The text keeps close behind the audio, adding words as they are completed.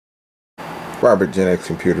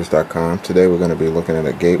RobertGenXComputers.com. Today we're going to be looking at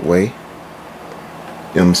a Gateway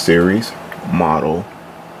M Series model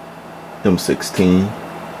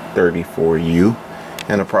M1634U.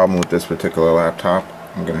 And the problem with this particular laptop,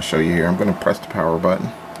 I'm going to show you here. I'm going to press the power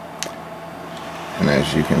button, and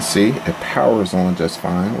as you can see, it powers on just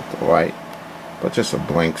fine with the light, but just a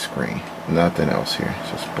blank screen, nothing else here,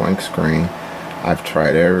 just blank screen. I've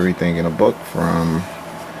tried everything in a book, from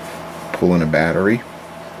pulling a battery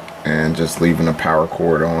and just leaving the power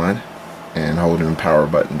cord on and holding the power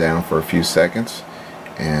button down for a few seconds,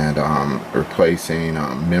 and replacing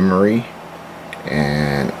memory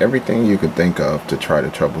and everything you could think of to try to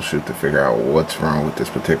troubleshoot to figure out what's wrong with this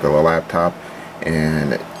particular laptop.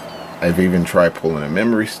 And I've even tried pulling the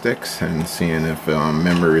memory sticks and seeing if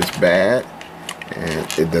memory is bad,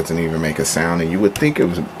 and it doesn't even make a sound. And you would think it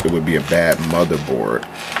would be a bad motherboard,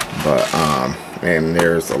 but and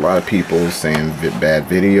there's a lot of people saying bad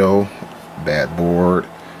video, bad board,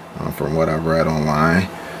 from what I've read online.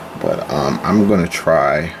 But I'm gonna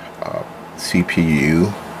try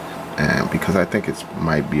CPU, and because I think it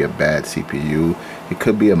might be a bad CPU. It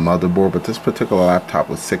could be a motherboard, but this particular laptop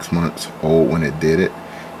was 6 months old when it did it,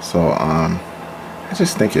 so I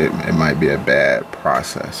just think it might be a bad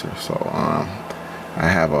processor. So I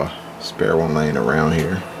have a spare one laying around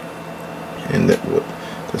here, and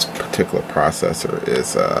this particular processor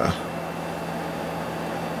is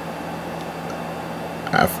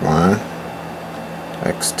Athlon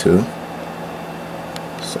X2.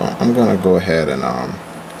 So I'm gonna go ahead and I'm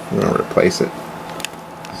gonna replace it.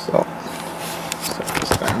 So set this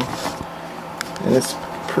down, and it's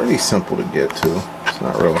pretty simple to get to. It's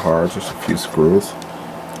not real hard, just a few screws.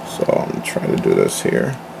 So I'm gonna try to do this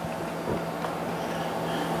here.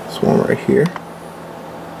 This one right here.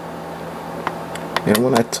 And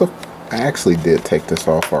when I actually did take this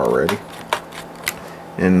off already,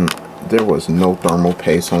 and there was no thermal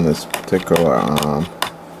paste on this particular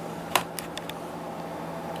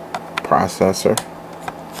processor,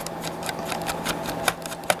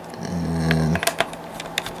 and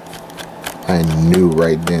I knew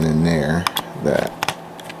right then and there that,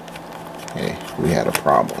 hey, we had a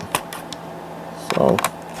problem. So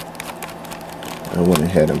I went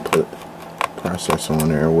ahead and put processor on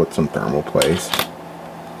there with some thermal paste.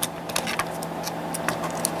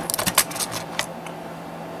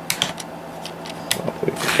 So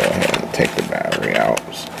we can go ahead and take the battery out.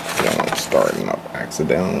 You don't want to start it up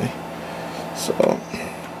accidentally. So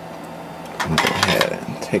I'm going to go ahead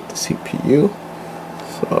and take the CPU.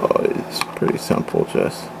 So it's pretty simple,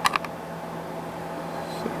 just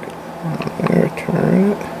there,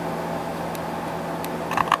 turn it.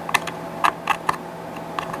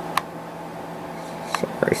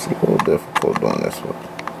 Sorry, it's a little difficult doing this with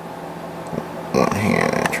one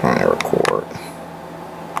hand and trying to record.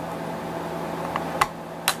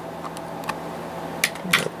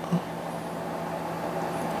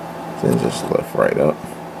 Then just lift right up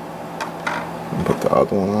and put the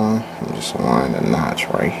other one on, and just align the notch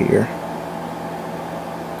right here.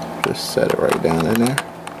 Just set it right down in there.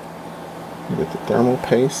 Get the thermal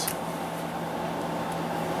paste.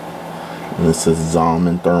 And this is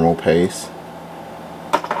Zalman thermal paste,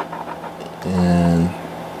 and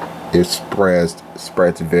it spreads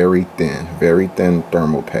very thin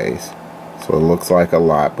thermal paste. So it looks like a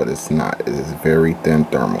lot, but it's not. It is very thin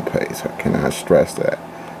thermal paste. I cannot stress that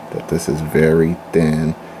this is very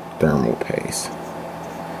thin thermal paste.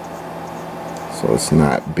 So it's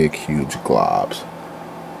not big huge globs.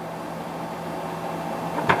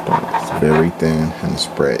 It's very thin and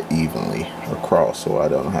spread evenly across, so I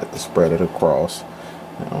don't have to spread it across.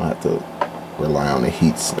 I don't have to rely on the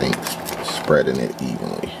heat sink spreading it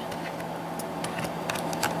evenly.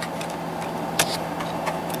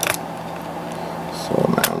 So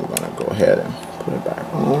now I'm going to go ahead and put it back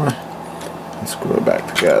on and screw it back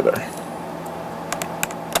together.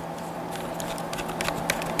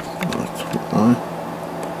 So that's one.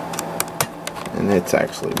 And it's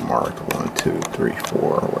actually marked 1, 2, 3,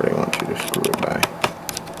 4 where they want you to screw it back.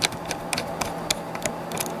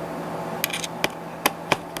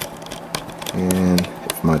 And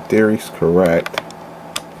if my theory's correct,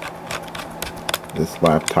 this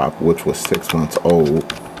laptop, which was 6 months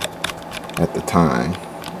old at the time,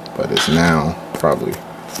 but is now probably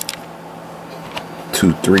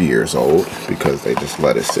 2-3 years old, because they just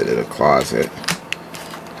let it sit in a closet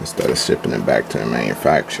instead of shipping it back to the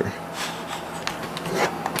manufacturer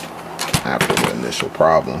after the initial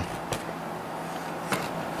problem.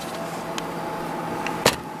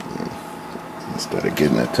 Instead of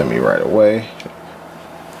getting it to me right away,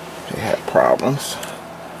 they had problems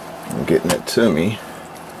in getting it to me.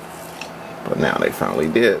 but now they finally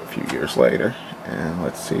did a few years later, and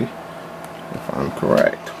let's see if I'm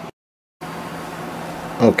correct.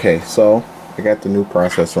 Okay, so I got the new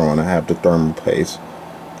processor on. I have the thermal paste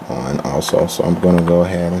on also, so I'm going to go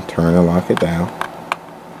ahead and turn and lock it down.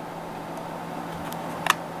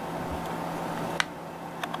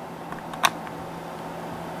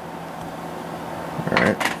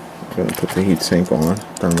 Alright, I'm going to put the heatsink on.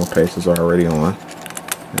 Thermal paste is already on,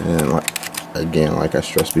 and again, like I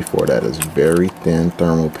stressed before, that is very thin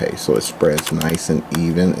thermal paste, so it spreads nice and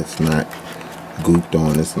even. It's not gooped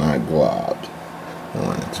on, it's not globbed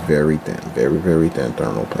on. It's very thin, very thin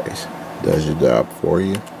thermal paste. Does your job for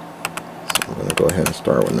you. So I'm going to go ahead and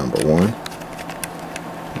start with number 1,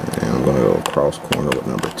 and I'm going to go across corner with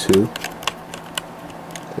number 2,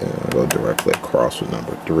 then I'll go directly across with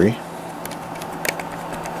number 3,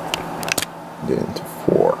 then to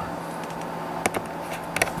 4.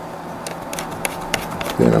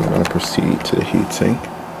 Then I'm going to proceed to the heatsink.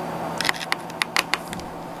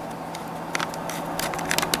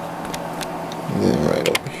 And then right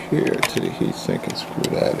over here to the heatsink and screw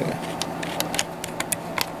that in.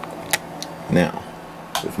 Now,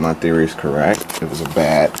 if my theory is correct, it was a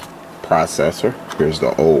bad processor. Here's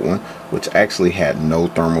the old one, which actually had no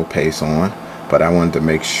thermal paste on, but I wanted to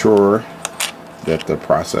make sure that the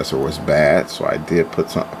processor was bad, so I did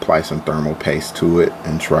apply some thermal paste to it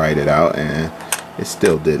and tried it out, and it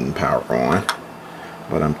still didn't power on,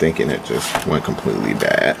 but I'm thinking it just went completely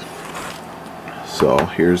bad. So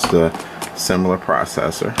here's the similar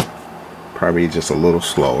processor, probably just a little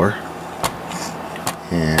slower,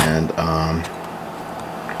 and I'm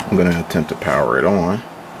going to attempt to power it on.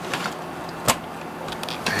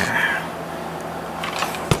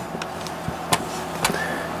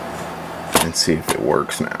 And see if it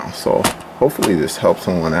works now. So hopefully this helps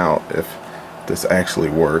someone out if this actually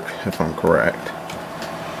worked, if I'm correct.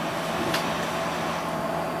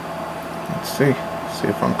 Let's see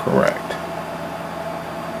if I'm correct.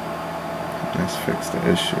 Let's fix the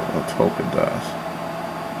issue. Let's hope it does.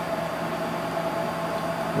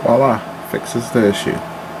 Voila, fixes the issue.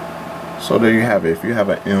 So there you have it. If you have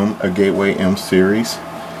a Gateway M series,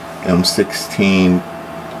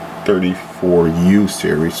 M1634U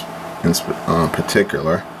series in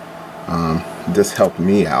particular, this helped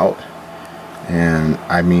me out. And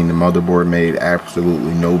I mean, the motherboard made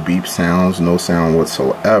absolutely no beep sounds, no sound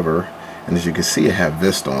whatsoever. And as you can see, it had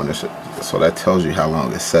Vista on it, so that tells you how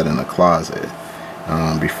long it's set in a closet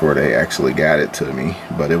before they actually got it to me.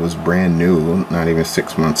 But it was brand new, not even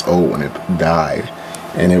 6 months old when it died,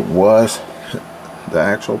 and it was the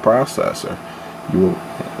actual processor. You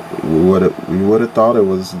would have thought it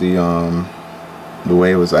was the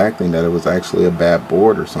way it was acting, that it was actually a bad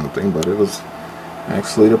board or something, but it was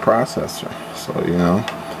actually the processor. So, you know,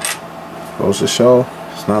 goes to show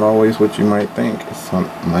it's not always what you might think. It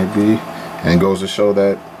might be, and goes to show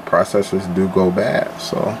that processors do go bad.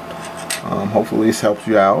 So hopefully this helps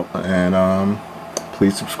you out, and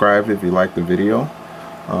please subscribe if you like the video.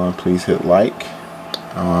 Please hit like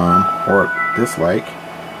or dislike,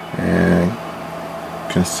 and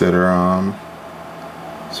consider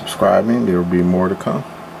subscribing. There will be more to come.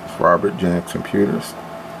 It's Robert, Gen X Computers.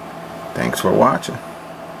 Thanks for watching.